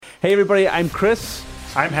Hey everybody, I'm Chris.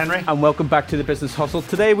 I'm Henry. And welcome back to The Business Hustle.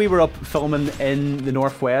 Today we were up filming in the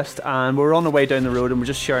Northwest and we were on the way down the road and we're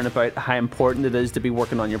just sharing about how important it is to be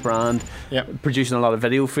working on your brand, producing a lot of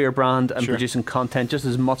video for your brand and producing content just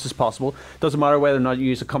as much as possible. Doesn't matter whether or not you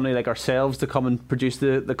use a company like ourselves to come and produce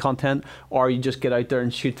the content, or you just get out there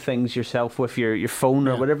and shoot things yourself with your phone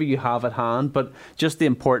or whatever you have at hand. But just the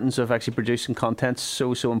importance of actually producing content is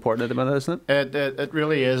so important at the minute, isn't it? It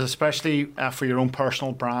really is, especially for your own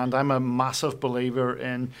personal brand. I'm a massive believer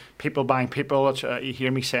in people buying people. You hear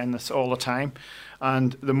me saying this all the time,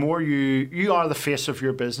 and the more you are the face of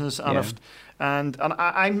your business, and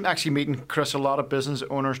I'm actually meeting, Chris, a lot of business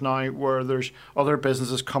owners now where there's other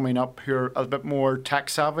businesses coming up who are a bit more tech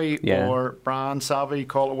savvy or brand savvy,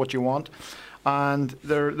 call it what you want, and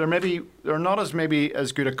they're not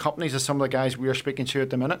as good at companies as some of the guys we are speaking to at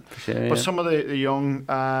the minute, but some of the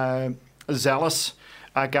young zealous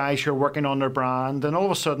guys who are working on their brand, and all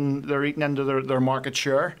of a sudden they're eating into their market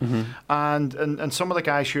share. And some of the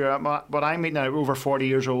guys who are, what I'm meeting now, over 40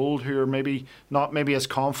 years old, who are maybe not as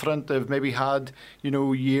confident, they've maybe had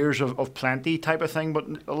years of plenty type of thing, but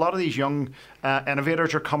a lot of these young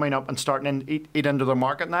innovators are coming up and starting to eat into their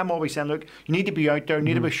market. And I'm always saying, look, you need to be out there, you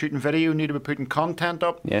need to be shooting video, you need to be putting content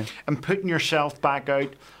up and putting yourself back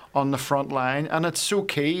out on the front line, and it's so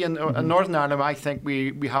key. And in Northern Ireland, I think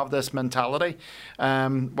we have this mentality,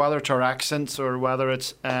 whether it's our accents or whether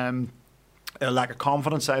it's a lack of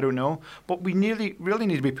confidence, I don't know, but we really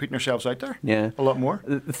need to be putting ourselves out there a lot more.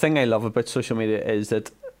 The thing I love about social media is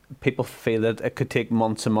that people feel that it could take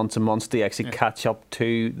months and months and months to actually catch up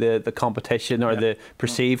to the competition or the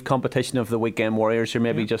perceived competition of the weekend warriors, or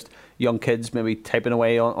maybe just young kids maybe typing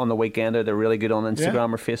away on the weekend, or they're really good on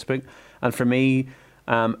Instagram or Facebook. And for me,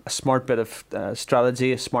 a smart bit of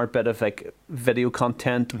strategy, a smart bit of like video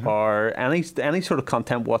content or any sort of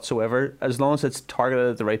content whatsoever, as long as it's targeted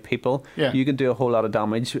at the right people, you can do a whole lot of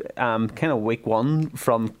damage kind of week one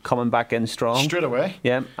from coming back in strong. Straight away.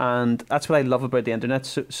 Yeah, and that's what I love about the internet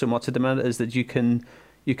so much at the minute, is that you can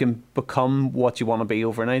become what you want to be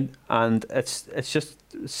overnight, and it's just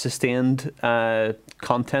sustained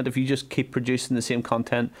content. If you just keep producing the same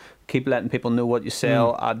content, keep letting people know what you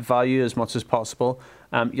sell, add value as much as possible,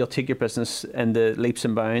 you'll take your business in the leaps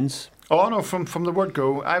and bounds. Oh no, from the word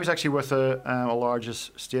go. I was actually with a large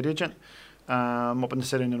estate agent up in the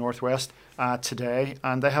city in the Northwest today,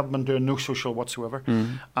 and they haven't been doing no social whatsoever.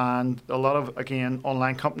 And a lot of, again,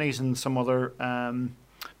 online companies and some other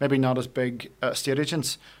maybe not as big estate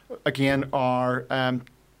agents, again, are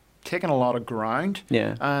taking a lot of ground.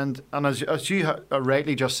 And as you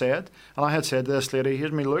rightly just said, and I had said to this lady,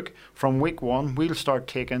 here's me, look, from week one, we'll start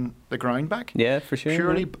taking the ground back. Yeah, for sure.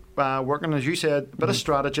 Purely working, as you said, a bit of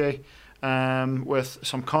strategy with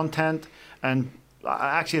some content. And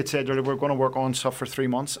I actually had said earlier, we're going to work on stuff for 3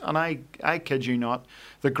 months. And I kid you not,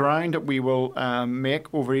 the ground that we will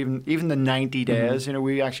make over even the 90 days,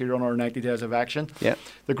 we actually run our 90 days of action.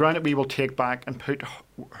 The ground that we will take back and put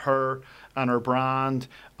her and her brand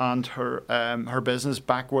and her business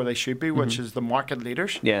back where they should be, which is the market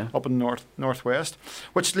leaders up in the Northwest.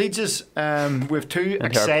 Which leads us, we have two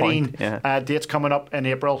exciting dates coming up in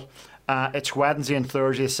April. It's Wednesday and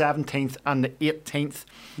Thursday, 17th and the 18th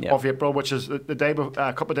of April, which is the day,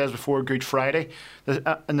 a couple of days before Good Friday.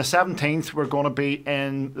 On the 17th, we're going to be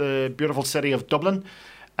in the beautiful city of Dublin,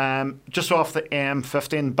 just off the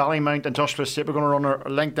M50, Ballymount Industrial Estate. We're going to run our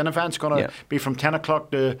LinkedIn event. It's going to be from 10 o'clock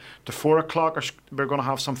to 4 o'clock. We're going to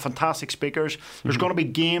have some fantastic speakers. There's going to be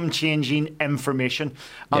game-changing information.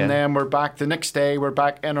 And then we're back the next day. We're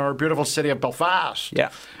back in our beautiful city of Belfast.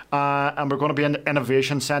 And we're going to be in the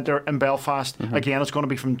Innovation Centre in Belfast. Again, it's going to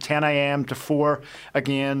be from 10 a.m. to 4.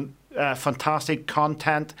 Again, fantastic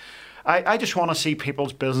content. I just want to see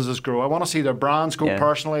people's businesses grow. I want to see their brands grow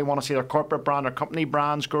personally. I want to see their corporate brand, their company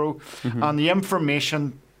brands grow. And the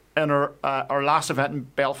information in our last event in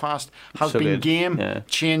Belfast has been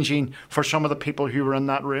game-changing for some of the people who were in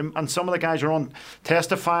that room. And some of the guys are on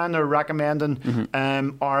testifying or recommending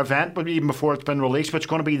our event, but even before it's been released, which is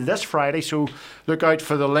going to be this Friday. So look out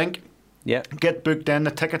for the link. Get booked in.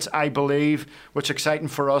 The tickets, I believe, which is exciting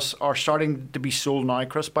for us, are starting to be sold now,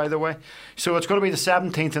 Chris, by the way. So it's going to be the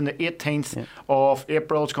 17th and the 18th of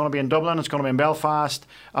April. It's going to be in Dublin. It's going to be in Belfast.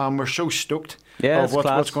 We're so stoked of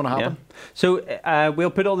what's going to happen. So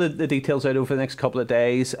we'll put all the details out over the next couple of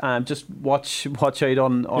days. Just watch out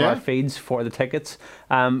on our feeds for the tickets.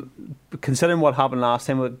 considering what happened last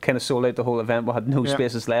time, we kind of sold out the whole event. We had no Yeah.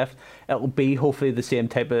 spaces left. It will be hopefully the same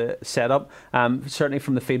type of setup. Certainly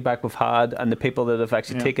from the feedback we've had and the people that have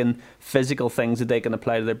actually Yeah. taken physical things that they can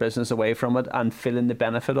apply to their business away from it and feeling the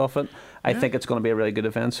benefit of it, I think it's going to be a really good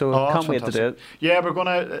event. So Oh, can't wait to do it. Yeah, we're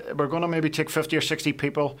gonna maybe take 50 or 60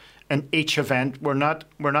 people in each event. We're not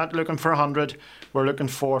looking for 100. We're looking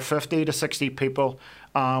for 50 to 60 people.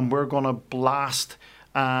 We're gonna blast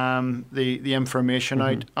the information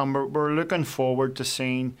out, and we're looking forward to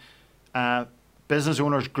seeing business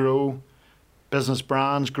owners grow, business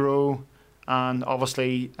brands grow, and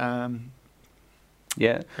obviously.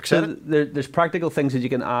 Yeah, Excited? so there's practical things that you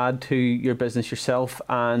can add to your business yourself,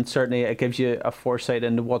 and certainly it gives you a foresight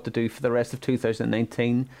into what to do for the rest of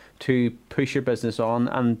 2019 to push your business on,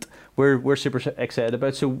 and we're super excited about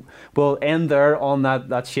it. So we'll end there on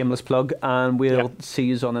that shameless plug, and we'll see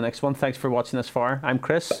you on the next one. Thanks for watching this far. I'm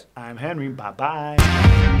Chris. I'm Henry. Bye bye.